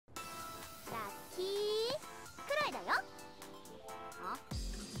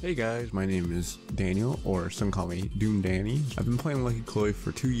Hey guys, my name is Daniel, or some call me Doom Danny. I've been playing Lucky Chloe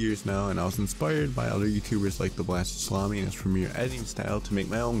for 2 years now, and I was inspired by other YouTubers like the Blasted Salami and his premier editing style to make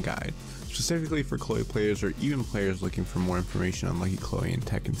my own guide, specifically for Chloe players or even players looking for more information on Lucky Chloe and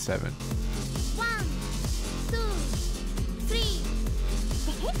Tekken 7. 1, 2, 3.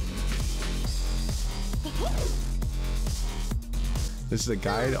 This is a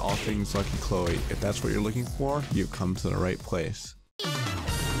guide to all things Lucky Chloe. If that's what you're looking for, you've come to the right place.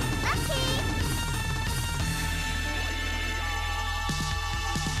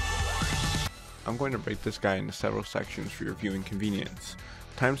 I'm going to break this guide into several sections for your viewing convenience.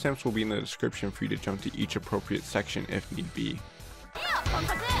 Timestamps will be in the description for you to jump to each appropriate section if need be.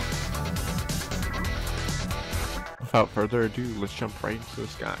 Without further ado, let's jump right into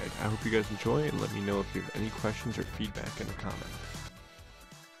this guide. I hope you guys enjoy and let me know if you have any questions or feedback in the comments.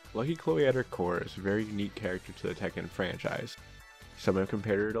 Lucky Chloe at her core is a very unique character to the Tekken franchise. Some have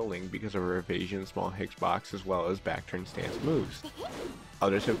compared her to Link because of her evasion, small hitbox, as well as backturn stance moves.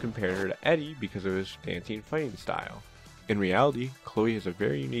 Others have compared her to Eddie because of his dancing fighting style. In reality, Chloe has a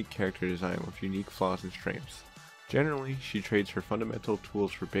very unique character design with unique flaws and strengths. Generally, she trades her fundamental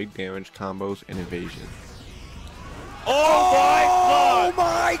tools for big damage combos and evasion. Oh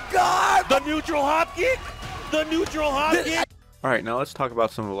my god! The neutral hop kick! The neutral hop kick! Alright, now let's talk about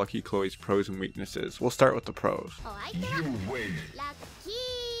some of Lucky Chloe's pros and weaknesses. We'll start with the pros. You win.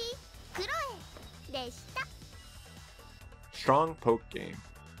 Lucky Chloe でした。 Strong poke game.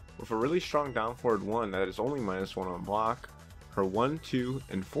 With a really strong down forward 1 that is only -1 on block, her 1-2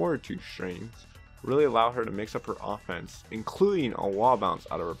 and forward 2 strings really allow her to mix up her offense, including a wall bounce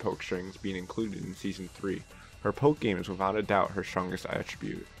out of her poke strings being included in Season 3. Her poke game is without a doubt her strongest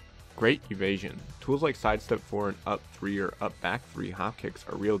attribute. Great evasion. Tools like sidestep 4 and up 3 or up back 3 hop kicks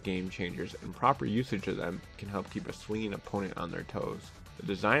are real game changers, and proper usage of them can help keep a swinging opponent on their toes. The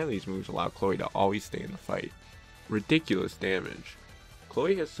design of these moves allow Chloe to always stay in the fight. Ridiculous damage.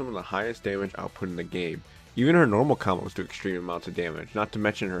 Chloe has some of the highest damage output in the game. Even her normal combos do extreme amounts of damage, not to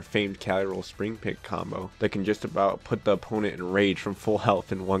mention her famed Cali Roll Spring Pick combo that can just about put the opponent in rage from full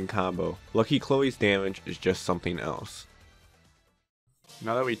health in one combo. Lucky Chloe's damage is just something else.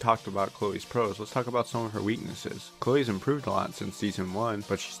 Now that we talked about Chloe's pros, let's talk about some of her weaknesses. Chloe's improved a lot since Season 1,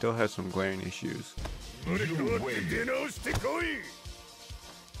 but she still has some glaring issues.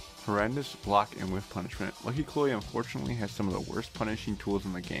 Horrendous block and whiff punishment. Lucky Chloe unfortunately has some of the worst punishing tools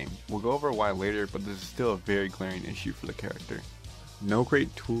in the game. We'll go over why later, but this is still a very glaring issue for the character. No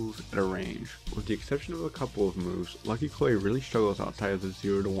great tools at a range. With the exception of a couple of moves, Lucky Chloe really struggles outside of the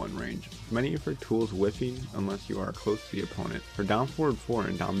 0 to 1 range, with many of her tools whiffing unless you are close to the opponent. Her down forward 4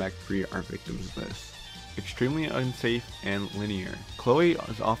 and down back 3 are victims of this. Extremely unsafe and linear. Chloe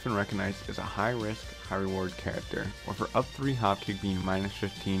is often recognized as a high risk, high reward character, with her up 3 hop kick being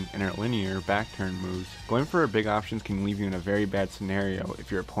 -15 and her linear back turn moves. Going for her big options can leave you in a very bad scenario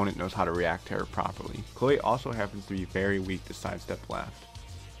if your opponent knows how to react to her properly. Chloe also happens to be very weak to sidestep left.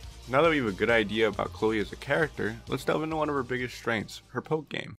 Now that we have a good idea about Chloe as a character, let's delve into one of her biggest strengths, her poke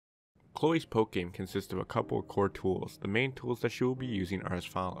game. Chloe's poke game consists of a couple of core tools. The main tools that she will be using are as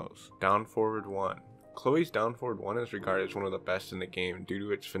follows. Down forward 1. Chloe's down forward 1 is regarded as one of the best in the game due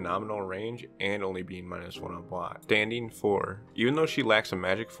to its phenomenal range and only being -1 on block. Standing 4. Even though she lacks a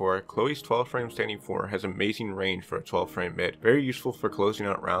magic 4, Chloe's 12 frame standing 4 has amazing range for a 12 frame mid, very useful for closing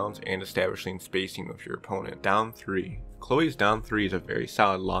out rounds and establishing spacing with your opponent. Down 3. Chloe's down 3 is a very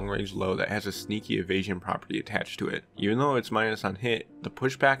solid long range low that has a sneaky evasion property attached to it. Even though it's minus on hit, the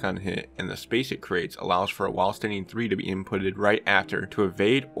pushback on hit and the space it creates allows for a while standing 3 to be inputted right after to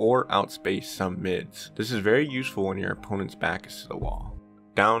evade or outspace some mids. This is very useful when your opponent's back is to the wall.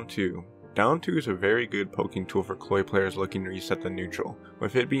 Down 2. Down 2 is a very good poking tool for Chloe players looking to reset the neutral.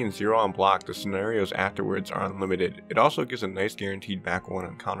 With it being 0 on block, the scenarios afterwards are unlimited. It also gives a nice guaranteed back 1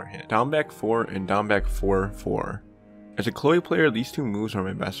 on counter hit. Down back 4 and down back 4-4. As a Chloe player, these two moves are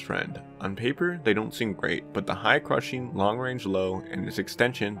my best friend. On paper, they don't seem great, but the high crushing, long range low, and its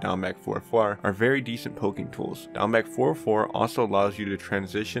extension, down back 4-4, are very decent poking tools. Down back 4-4 also allows you to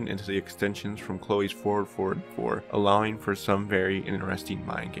transition into the extensions from Chloe's forward 4, allowing for some very interesting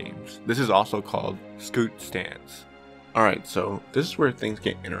mind games. This is also called scoot stance. Alright, so this is where things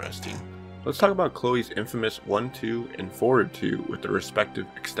get interesting. Let's talk about Chloe's infamous 1-2 and forward 2 with their respective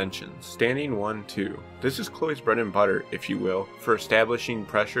extensions. Standing 1-2. This is Chloe's bread and butter, if you will, for establishing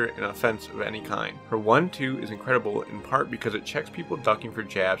pressure and offense of any kind. Her 1-2 is incredible in part because it checks people ducking for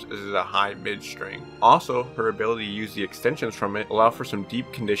jabs as it is a high mid string. Also, her ability to use the extensions from it allow for some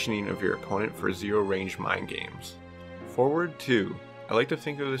deep conditioning of your opponent for 0 range mind games. Forward 2. I like to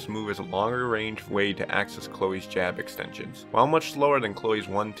think of this move as a longer range way to access Chloe's jab extensions. While much slower than Chloe's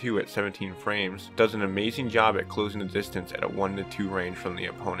 1-2 at 17 frames, it does an amazing job at closing the distance at a 1-2 range from the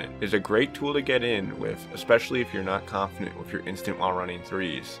opponent. It is a great tool to get in with, especially if you're not confident with your instant while running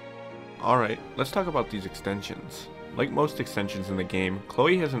threes. Alright, let's talk about these extensions. Like most extensions in the game,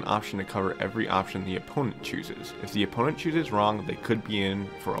 Chloe has an option to cover every option the opponent chooses. If the opponent chooses wrong, they could be in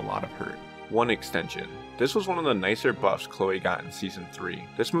for a lot of hurt. 1 extension. This was one of the nicer buffs Chloe got in Season 3.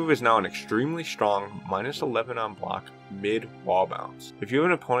 This move is now an extremely strong -11 on block mid wall bounce. If you have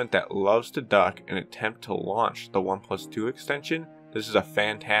an opponent that loves to duck and attempt to launch the 1+2 extension, this is a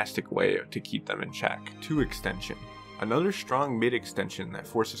fantastic way to keep them in check. 2 extension. Another strong mid extension that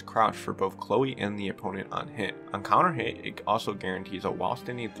forces crouch for both Chloe and the opponent on hit. On counter hit, it also guarantees a while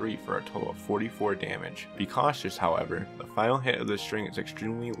standing 3 for a total of 44 damage. Be cautious, however, the final hit of the string is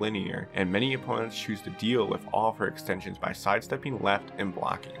extremely linear, and many opponents choose to deal with all of her extensions by sidestepping left and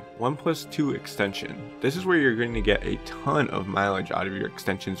blocking. 1+2 extension. This is where you're going to get a ton of mileage out of your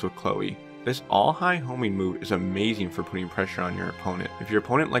extensions with Chloe. This all-high homing move is amazing for putting pressure on your opponent. If your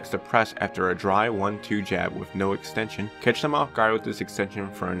opponent likes to press after a dry 1-2 jab with no extension, catch them off guard with this extension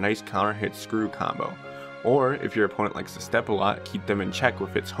for a nice counter hit screw combo. Or, if your opponent likes to step a lot, keep them in check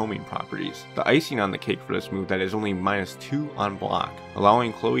with its homing properties. The icing on the cake for this move that is only -2 on block,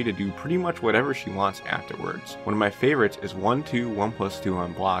 allowing Chloe to do pretty much whatever she wants afterwards. One of my favorites is 1-2, 1+2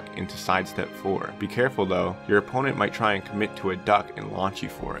 on block into sidestep 4. Be careful though, your opponent might try and commit to a duck and launch you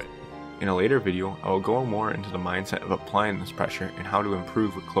for it. In a later video, I will go more into the mindset of applying this pressure and how to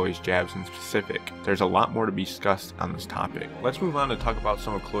improve with Chloe's jabs in specific. There's a lot more to be discussed on this topic. Let's move on to talk about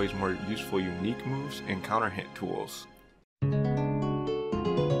some of Chloe's more useful unique moves and counter hit tools.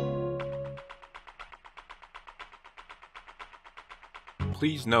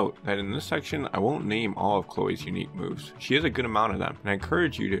 Please note that in this section I won't name all of Chloe's unique moves. She has a good amount of them, and I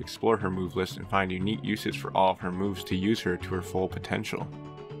encourage you to explore her move list and find unique uses for all of her moves to use her to her full potential.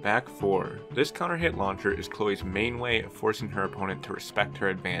 Back 4. This counter hit launcher is Chloe's main way of forcing her opponent to respect her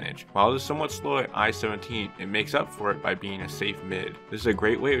advantage. While it is somewhat slow at I-17, it makes up for it by being a safe mid. This is a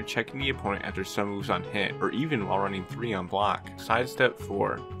great way of checking the opponent after some moves on hit, or even while running 3 on block. Sidestep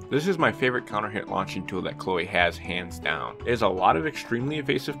 4. This is my favorite counter hit launching tool that Chloe has hands down. It has a lot of extremely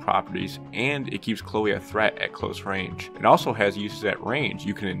evasive properties, and it keeps Chloe a threat at close range. It also has uses at range.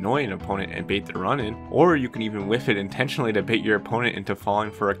 You can annoy an opponent and bait the run in, or you can even whiff it intentionally to bait your opponent into falling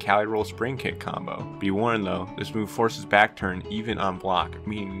for a Cali roll spring kick combo. Be warned though, this move forces back turn even on block,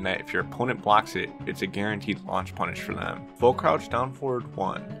 meaning that if your opponent blocks it, it's a guaranteed launch punish for them. Full crouch down forward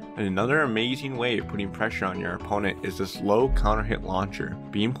 1. And another amazing way of putting pressure on your opponent is this low counter hit launcher.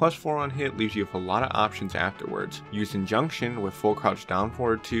 Being +4 on hit leaves you with a lot of options afterwards. Used in junction with full crouch down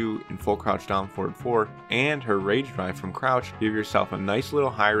forward 2 and full crouch down forward 4, and her rage drive from crouch, give yourself a nice little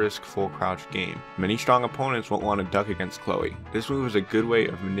high risk full crouch game. Many strong opponents won't want to duck against Chloe. This move is a good way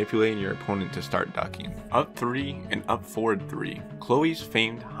of manipulating your opponent to start ducking. Up 3 and up forward 3. Chloe's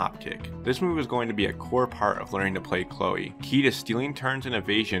famed hop kick. This move is going to be a core part of learning to play Chloe. Key to stealing turns and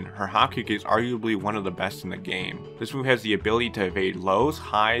evasion, her hop kick is arguably one of the best in the game. This move has the ability to evade lows,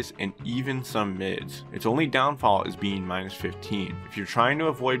 highs, and even some mids. Its only downfall is being -15. If you're trying to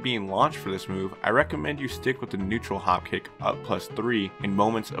avoid being launched for this move, I recommend you stick with the neutral hop kick up +3 in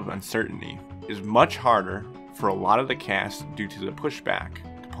moments of uncertainty. It is much harder for a lot of the casts due to the pushback.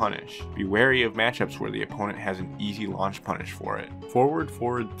 Punish. Be wary of matchups where the opponent has an easy launch punish for it. Forward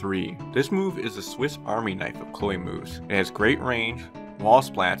 3. This move is the Swiss Army knife of Chloe moves. It has great range, wall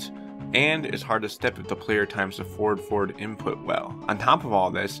splats, and is hard to step if the player times the forward input well. On top of all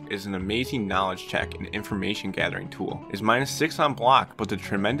this is an amazing knowledge check and information gathering tool. It is -6 on block, but the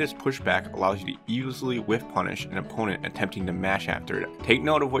tremendous pushback allows you to easily whiff punish an opponent attempting to mash after it. Take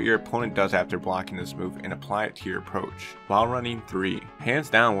note of what your opponent does after blocking this move and apply it to your approach. While running 3. Hands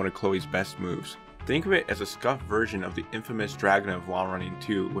down one of Chloe's best moves. Think of it as a scuffed version of the infamous Dragon of While Running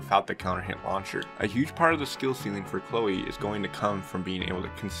 2 without the counter hit launcher. A huge part of the skill ceiling for Chloe is going to come from being able to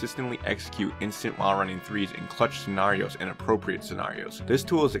consistently execute instant while running 3s in clutch scenarios and appropriate scenarios. This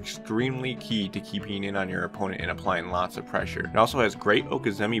tool is extremely key to keeping in on your opponent and applying lots of pressure. It also has great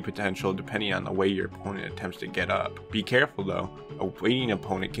Okazemi potential depending on the way your opponent attempts to get up. Be careful though, a waiting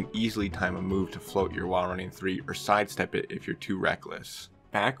opponent can easily time a move to float your while running 3 or sidestep it if you're too reckless.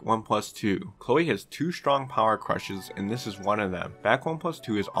 Back 1+2. Chloe has 2 strong power crushes, and this is one of them. Back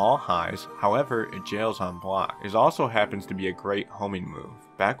 1+2 is all highs, however it jails on block. It also happens to be a great homing move.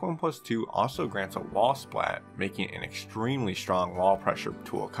 Back 1+2 also grants a wall splat, making it an extremely strong wall pressure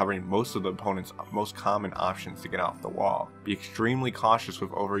tool covering most of the opponent's most common options to get off the wall. Be extremely cautious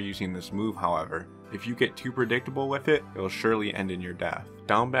with overusing this move, however. If you get too predictable with it, it will surely end in your death.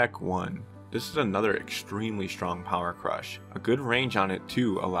 Down back 1. This is another extremely strong power crush. A good range on it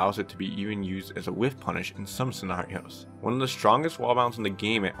too allows it to be even used as a whiff punish in some scenarios. One of the strongest wall bounds in the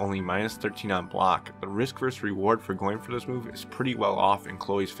game at only -13 on block, the risk vs reward for going for this move is pretty well off in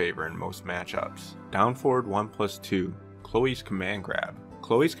Chloe's favor in most matchups. Down forward 1+2. Chloe's command grab.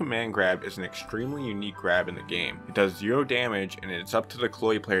 Chloe's command grab is an extremely unique grab in the game. It does 0 damage and it's up to the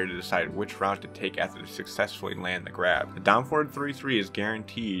Chloe player to decide which route to take after they successfully land the grab. The down forward 3-3 is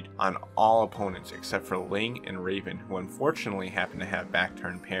guaranteed on all opponents except for Ling and Raven, who unfortunately happen to have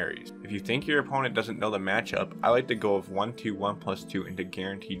backturn parries. If you think your opponent doesn't know the matchup, I like to go with 1-2 1+2 into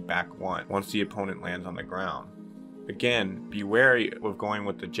guaranteed back 1 once the opponent lands on the ground. Again, be wary of going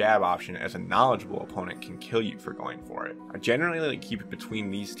with the jab option as a knowledgeable opponent can kill you for going for it. I generally like to keep it between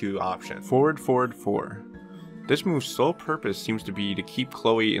these two options. Forward 4. This move's sole purpose seems to be to keep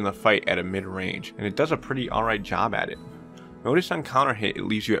Chloe in the fight at a mid-range, and it does a pretty alright job at it. Notice on counter hit it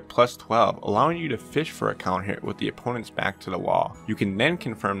leaves you at +12, allowing you to fish for a counter hit with the opponent's back to the wall. You can then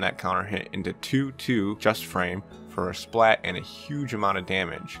confirm that counter hit into 2-2 just frame for a splat and a huge amount of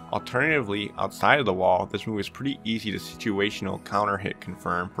damage. Alternatively, outside of the wall, this move is pretty easy to situational counter hit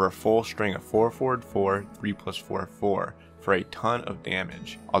confirm for a full string of 4 forward 4, 3+4, 4 for a ton of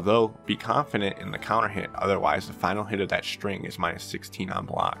damage. Although, be confident in the counter hit, otherwise the final hit of that string is -16 on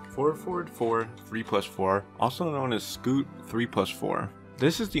block. 4 forward 4, 3+4, also known as scoot 3+4.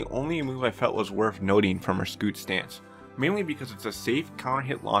 This is the only move I felt was worth noting from her scoot stance. Mainly because it's a safe counter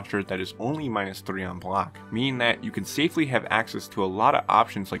hit launcher that is only -3 on block, meaning that you can safely have access to a lot of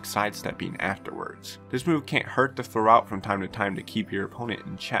options like sidestepping afterwards. This move can't hurt to throw out from time to time to keep your opponent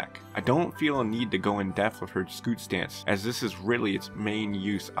in check. I don't feel a need to go in depth with her scoot stance, as this is really its main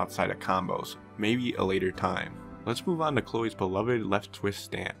use outside of combos, maybe a later time. Let's move on to Chloe's beloved left twist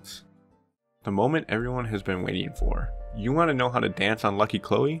stance. The moment everyone has been waiting for. You want to know how to dance on Lucky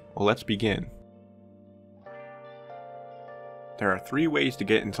Chloe? Well, let's begin. There are 3 ways to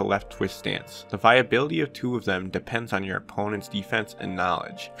get into left twist stance. The viability of 2 of them depends on your opponent's defense and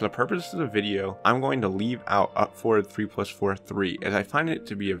knowledge. For the purposes of the video, I'm going to leave out up forward 3+4 3 as I find it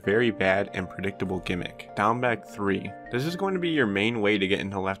to be a very bad and predictable gimmick. Down back 3. This is going to be your main way to get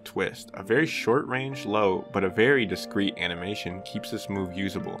into left twist. A very short range low, but a very discreet animation keeps this move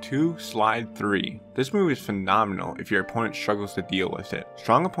usable. 2 slide 3. This move is phenomenal if your opponent struggles to deal with it.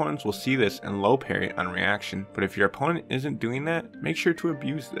 Strong opponents will see this and low parry on reaction, but if your opponent isn't doing that, make sure to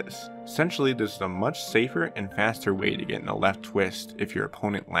abuse this. Essentially, this is a much safer and faster way to get in a left twist if your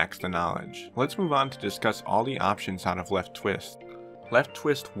opponent lacks the knowledge. Let's move on to discuss all the options out of left twist. Left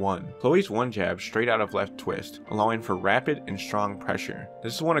twist 1. Chloe's one jab straight out of left twist, allowing for rapid and strong pressure.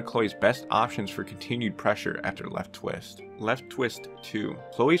 This is one of Chloe's best options for continued pressure after left twist. Left twist 2.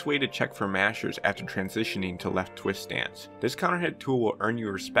 Chloe's way to check for mashers after transitioning to left twist stance. This counter hit tool will earn you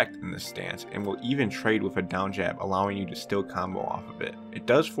respect in this stance and will even trade with a down jab, allowing you to still combo off of it. It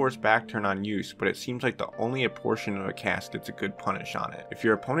does force back turn on use, but it seems like the only a portion of a cast gets a good punish on it. If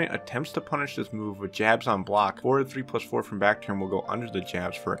your opponent attempts to punish this move with jabs on block, forward 3+4 from back turn will go under the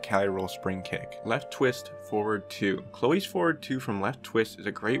jabs for a Cali roll spring kick. Left twist forward 2. Chloe's forward 2 from left twist is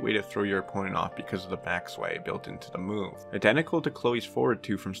a great way to throw your opponent off because of the backsway built into the move. Identical to Chloe's forward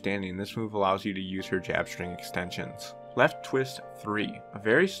 2 from standing, this move allows you to use her jab string extensions. Left twist 3. A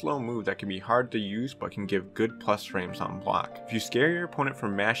very slow move that can be hard to use but can give good plus frames on block. If you scare your opponent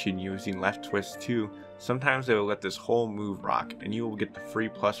from mashing using left twist 2, sometimes they will let this whole move rock and you will get the free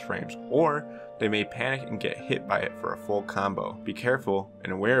plus frames, or they may panic and get hit by it for a full combo. Be careful,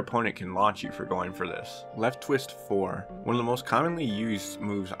 an aware opponent can launch you for going for this. Left twist 4. One of the most commonly used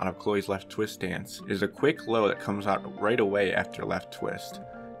moves out of Chloe's left twist stance is a quick low that comes out right away after left twist.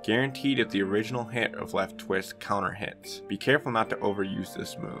 Guaranteed if the original hit of left twist counter hits. Be careful not to overuse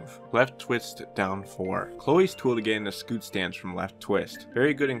this move. Left twist down 4. Chloe's tool to get into scoot stance from left twist.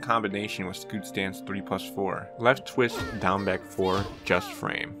 Very good in combination with scoot stance 3+4. Left twist down back 4 just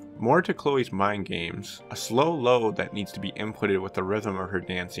frame. More to Chloe's mind games. A slow low that needs to be inputted with the rhythm of her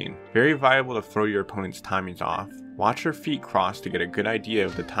dancing. Very viable to throw your opponent's timings off. Watch her feet cross to get a good idea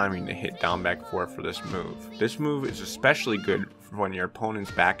of the timing to hit down back 4 for this move. This move is especially good for when your opponent's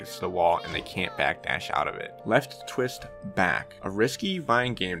back is to the wall and they can't backdash out of it. Left twist back. A risky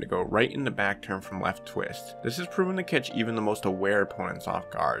vine game to go right in the back turn from left twist. This is proven to catch even the most aware opponents off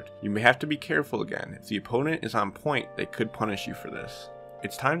guard. You may have to be careful again. If the opponent is on point, they could punish you for this.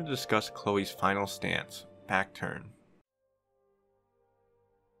 It's time to discuss Chloe's final stance, back turn.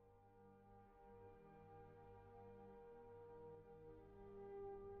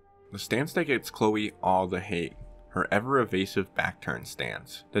 The stance that gets Chloe all the hate. Her ever-evasive backturn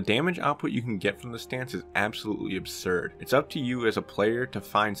stance. The damage output you can get from the stance is absolutely absurd. It's up to you as a player to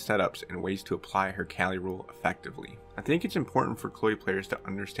find setups and ways to apply her Cali rule effectively. I think it's important for Chloe players to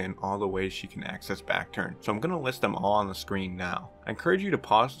understand all the ways she can access backturn, so I'm going to list them all on the screen now. I encourage you to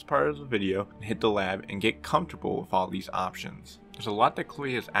pause this part of the video and hit the lab and get comfortable with all these options. There's a lot that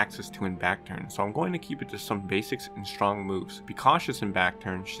Chloe has access to in backturn, so I'm going to keep it to some basics and strong moves. Be cautious in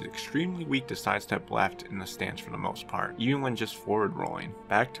backturn, she's extremely weak to sidestep left in the stance for the most part, even when just forward rolling.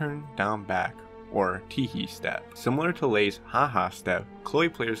 Backturn, down back, or teehee step. Similar to Lei's haha step, Chloe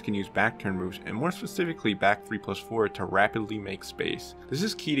players can use backturn moves, and more specifically back 3+4 to rapidly make space. This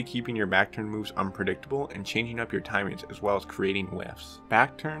is key to keeping your backturn moves unpredictable and changing up your timings as well as creating whiffs.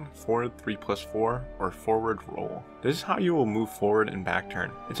 Backturn, forward 3+4, or forward roll. This is how you will move forward in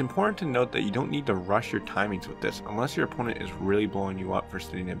backturn. It's important to note that you don't need to rush your timings with this unless your opponent is really blowing you up for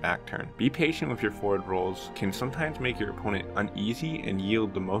sitting in backturn. Be patient with your forward rolls, can sometimes make your opponent uneasy and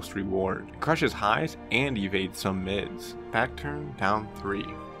yield the most reward. It crushes highs and evades some mids. Backturn, down 3.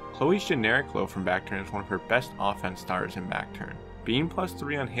 Chloe's generic low from backturn is one of her best offense stars in backturn. Being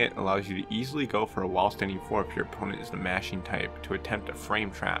 +3 on hit allows you to easily go for a wall standing 4 if your opponent is the mashing type to attempt a frame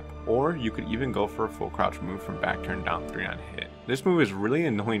trap, or you could even go for a full crouch move from backturn down 3 on hit. This move is really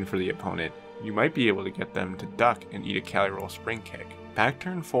annoying for the opponent. You might be able to get them to duck and eat a Cali roll spring kick.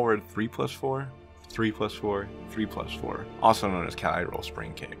 Backturn forward 3+4, 3+4, 3+4, also known as Cali roll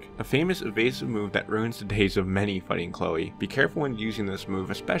spring kick. A famous evasive move that ruins the days of many fighting Chloe. Be careful when using this move,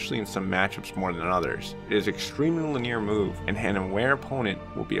 especially in some matchups more than others. It is an extremely linear move, and an aware opponent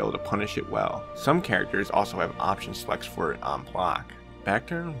will be able to punish it well. Some characters also have option selects for it on block.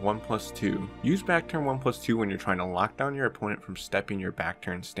 Backturn 1+2. Use backturn 1+2 when you're trying to lock down your opponent from stepping your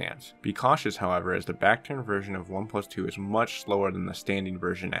backturn stance. Be cautious, however, as the backturn version of 1+2 is much slower than the standing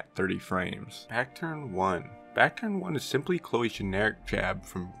version at 30 frames. Backturn 1. Backturn 1 is simply Chloe's generic jab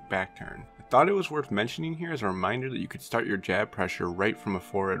from backturn. I thought it was worth mentioning here as a reminder that you could start your jab pressure right from a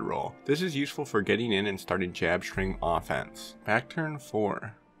forward roll. This is useful for getting in and starting jab string offense. Backturn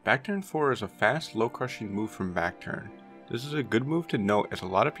 4. Backturn 4 is a fast, low crushing move from backturn. This is a good move to note as a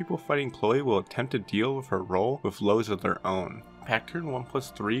lot of people fighting Chloe will attempt to deal with her roll with lows of their own. Backturn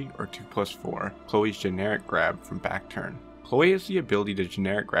 1+3 or 2+4, Chloe's generic grab from backturn. Chloe has the ability to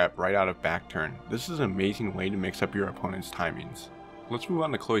generic grab right out of backturn. This is an amazing way to mix up your opponent's timings. Let's move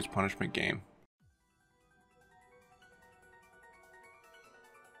on to Chloe's punishment game.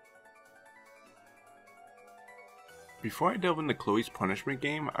 Before I delve into Chloe's punishment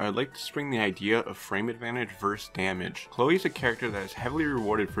game, I would like to spring the idea of frame advantage versus damage. Chloe is a character that is heavily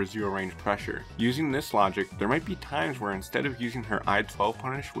rewarded for zero range pressure. Using this logic, there might be times where instead of using her I-12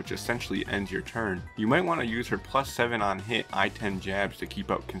 punish, which essentially ends your turn, you might want to use her +7 on hit I-10 jabs to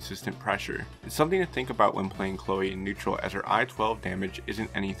keep up consistent pressure. It's something to think about when playing Chloe in neutral as her I-12 damage isn't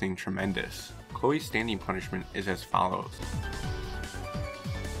anything tremendous. Chloe's standing punishment is as follows.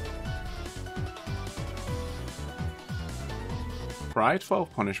 For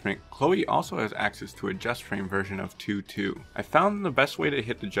I-12 punishment, Chloe also has access to a just frame version of 2-2. I found the best way to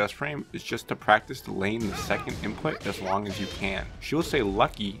hit the just frame is just to practice delaying the second input as long as you can. She will say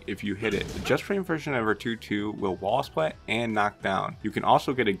lucky if you hit it. The just frame version of her 2-2 will wall splat and knock down. You can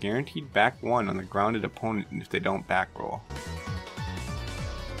also get a guaranteed back 1 on the grounded opponent if they don't back roll.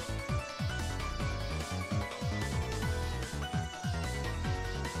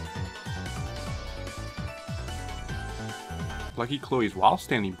 Lucky Chloe's while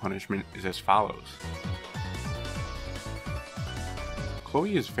standing punishment is as follows.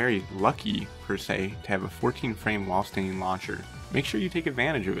 Chloe is very lucky, per se, to have a 14 frame while standing launcher. Make sure you take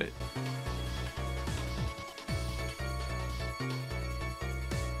advantage of it.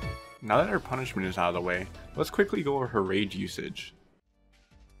 Now that her punishment is out of the way, let's quickly go over her rage usage.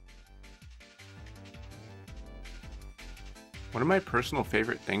 One of my personal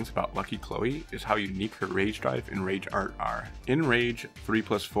favorite things about Lucky Chloe is how unique her Rage Drive and Rage Art are. In Rage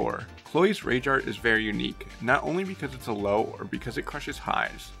 3+4, Chloe's Rage Art is very unique, not only because it's a low or because it crushes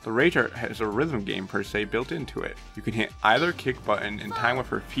highs. The Rage Art has a rhythm game per se built into it. You can hit either kick button in time with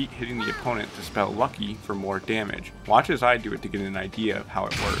her feet hitting the opponent to spell Lucky for more damage. Watch as I do it to get an idea of how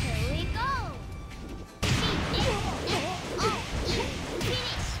it works. Here we go.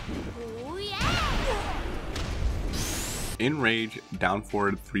 Oh yeah. In Rage, down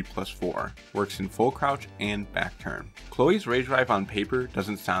forward 3+4, works in full crouch and back turn. Chloe's Rage Drive on paper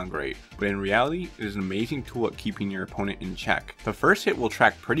doesn't sound great, but in reality it is an amazing tool at keeping your opponent in check. The first hit will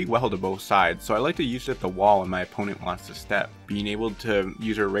track pretty well to both sides, so I like to use it at the wall when my opponent wants to step. Being able to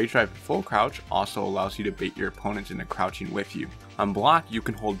use her Rage Drive in full crouch also allows you to bait your opponents into crouching with you. On block, you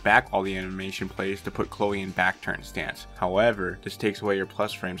can hold back all the animation plays to put Chloe in Backturn stance. However, this takes away your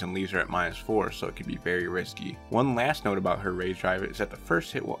plus frames and leaves her at -4, so it can be very risky. One last note about her rage drive is that the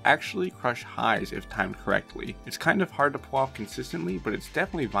first hit will actually crush highs if timed correctly. It's kind of hard to pull off consistently, but it's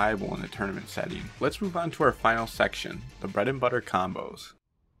definitely viable in a tournament setting. Let's move on to our final section, the bread and butter combos.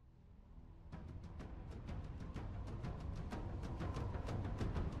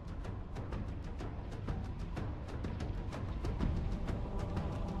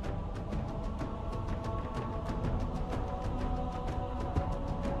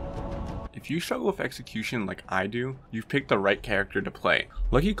 If you struggle with execution like I do, you've picked the right character to play.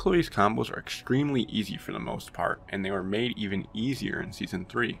 Lucky Chloe's combos are extremely easy for the most part, and they were made even easier in Season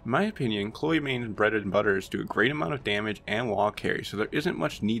 3. In my opinion, Chloe main's bread and butters do a great amount of damage and wall carry, so there isn't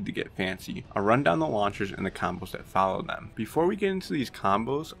much need to get fancy. I'll run down the launchers and the combos that follow them. Before we get into these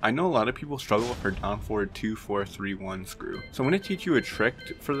combos, I know a lot of people struggle with her down forward 2-4-3-1 screw. So I'm going to teach you a trick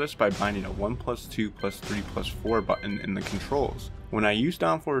for this by binding a 1+2+3+4 button in the controls. When I use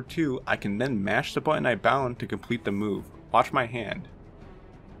down forward 2, I can then mash the button I bound to complete the move. Watch my hand.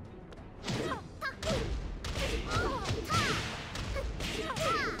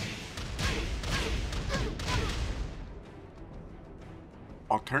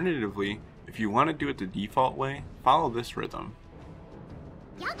 Alternatively, if you want to do it the default way, follow this rhythm.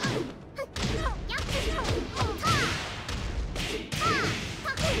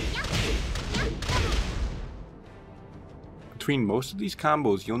 Between most of these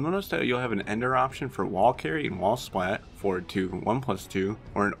combos, you'll notice that you'll have an ender option for wall carry and wall splat, forward 2, 1+2,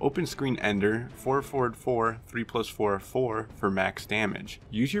 or an open screen ender, 4 forward 4, 3+4, 4 for max damage.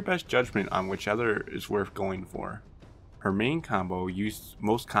 Use your best judgment on whichever is worth going for. Her main combo, used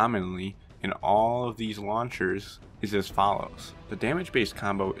most commonly in all of these launchers, is as follows. The damage based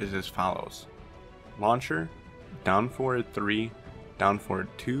combo is as follows. Launcher, down forward 3, down forward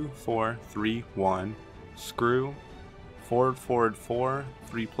 2, 4, 3, 1, screw, forward forward 4,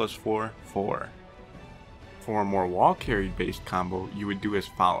 3+4, 4. For a more wall carry based combo, you would do as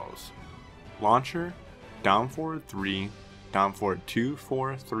follows. Launcher, down forward 3, down forward 2,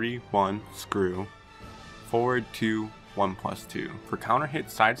 4, 3, 1, screw, forward 2, 1+2. For counter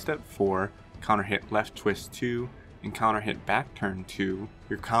hit sidestep 4, counter hit left twist 2, and counter hit back turn 2,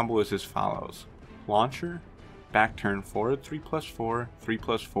 your combo is as follows. Launcher, back turn forward 3+4,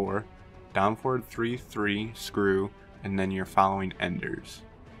 3+4, down forward 3, 3, screw, and then your following enders.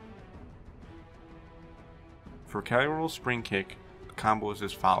 For Kelly roll spring kick, the combo is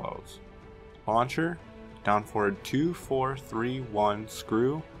as follows. Launcher, down forward 2, 4, 3, 1,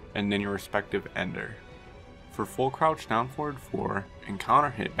 screw, and then your respective ender. For full crouch down forward 4 and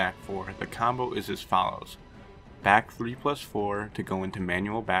counter hit back 4, the combo is as follows. Back 3+4 to go into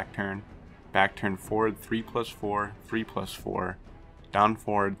manual back turn forward 3+4, 3+4, down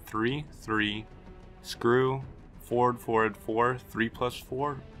forward 3, 3, screw, forward 4,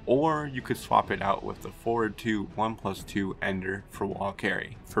 3+4, or you could swap it out with the forward 2, 1+2 ender for wall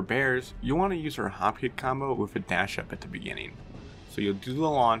carry. For bears, you'll want to use her hop hit combo with a dash up at the beginning. So you'll do the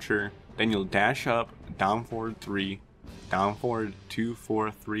launcher, then you'll dash up, down forward 3, down forward 2, 4,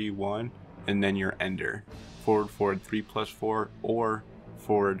 3, 1, and then your ender. Forward 3+4 or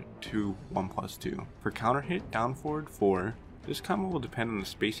forward 2, 1+2. For counter hit down forward 4, this combo will depend on the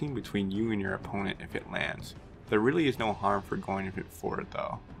spacing between you and your opponent if it lands. There really is no harm for going a bit forward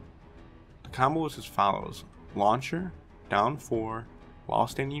though. The combo is as follows. Launcher, down 4, while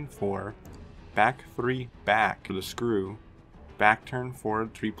standing 4, back 3, back to the screw, back turn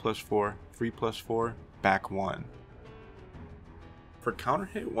forward 3+4, 3+4, back 1. For counter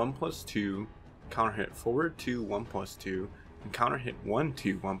hit 1+2, counter hit forward 2, 1+2, and counter hit 1,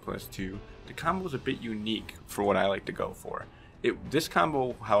 2, 1+2, the combo is a bit unique for what I like to go for. This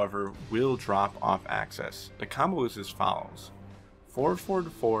combo, however, will drop off axis. The combo is as follows. Forward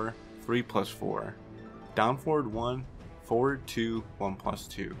 4, 3+4, down forward 1, forward 2,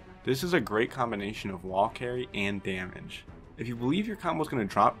 1+2. This is a great combination of wall carry and damage. If you believe your combo is going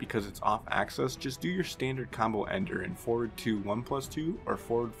to drop because it's off axis, just do your standard combo ender in forward 2, 1+2 or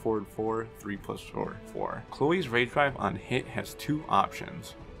forward 4, 3+4, 4. Chloe's rage drive on hit has two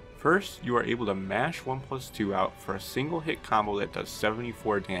options. First, you are able to mash 1+2 out for a single hit combo that does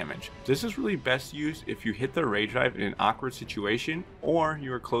 74 damage. This is really best used if you hit the rage drive in an awkward situation or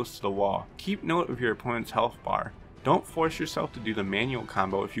you are close to the wall. Keep note of your opponent's health bar. Don't force yourself to do the manual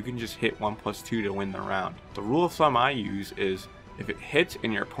combo if you can just hit 1+2 to win the round. The rule of thumb I use is if it hits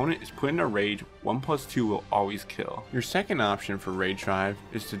and your opponent is put in a rage, 1+2 will always kill. Your second option for rage drive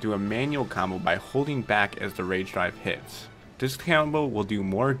is to do a manual combo by holding back as the rage drive hits. This combo will do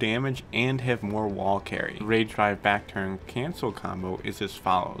more damage and have more wall carry. Rage Drive Backturn cancel combo is as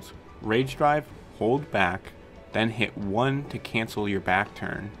follows. Rage Drive, hold back, then hit 1 to cancel your back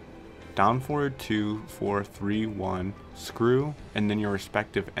turn. Down forward 2, 4, 3, 1, screw, and then your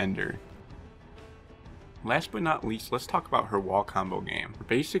respective ender. Last but not least, let's talk about her wall combo game. Her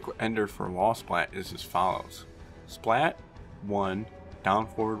basic ender for wall splat is as follows. Splat, 1, down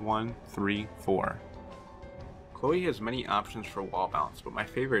forward 1, 3, 4. Chloe has many options for wall bounce, but my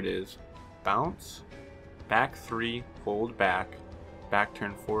favorite is bounce, back 3, hold back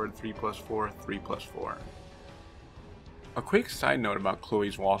turn forward 3+4, 3+4. A quick side note about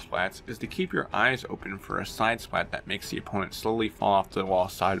Chloe's wall splats is to keep your eyes open for a side splat that makes the opponent slowly fall off the wall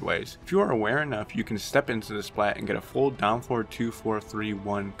sideways. If you are aware enough, you can step into the splat and get a full down forward 2, 4, 3,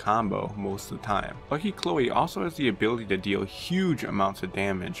 1 combo most of the time. Lucky Chloe also has the ability to deal huge amounts of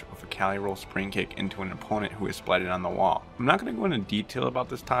damage with a Cali roll spring kick into an opponent who is splatted on the wall. I'm not going to go into detail about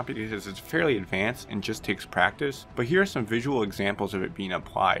this topic because it's fairly advanced and just takes practice, but here are some visual examples of it being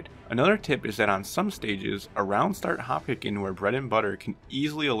applied. Another tip is that on some stages, a round start hop kick into her bread and butter can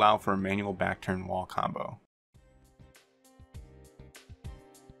easily allow for a manual back turn wall combo.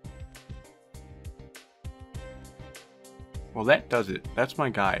 Well, that does it. That's my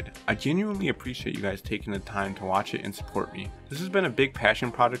guide. I genuinely appreciate you guys taking the time to watch it and support me. This has been a big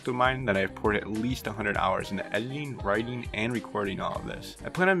passion project of mine that I have poured at least 100 hours into editing, writing, and recording all of this. I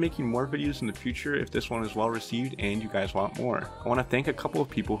plan on making more videos in the future if this one is well received and you guys want more. I want to thank a couple of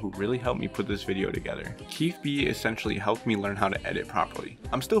people who really helped me put this video together. Keith B essentially helped me learn how to edit properly.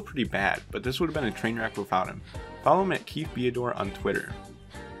 I'm still pretty bad, but this would have been a train wreck without him. Follow him at Keith Beador on Twitter.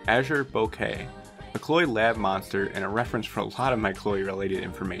 Azure Bouquet, a Chloe lab monster and a reference for a lot of my Chloe related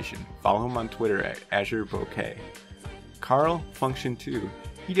information. Follow him on Twitter at Azure Bouquet. Carl Function 2.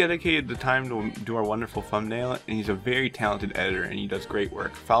 He dedicated the time to do our wonderful thumbnail and he's a very talented editor and he does great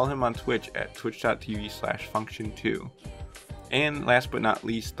work. Follow him on Twitch at twitch.tv/function2. And last but not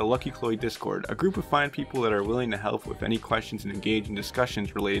least, the Lucky Chloe Discord, a group of fine people that are willing to help with any questions and engage in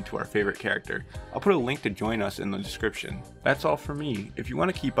discussions related to our favorite character. I'll put a link to join us in the description. That's all for me. If you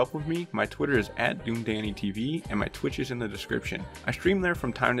want to keep up with me, my Twitter is at DoomDannyTV and my Twitch is in the description. I stream there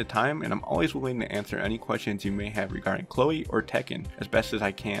from time to time and I'm always willing to answer any questions you may have regarding Chloe or Tekken as best as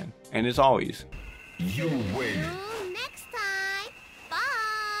I can. And as always, You win.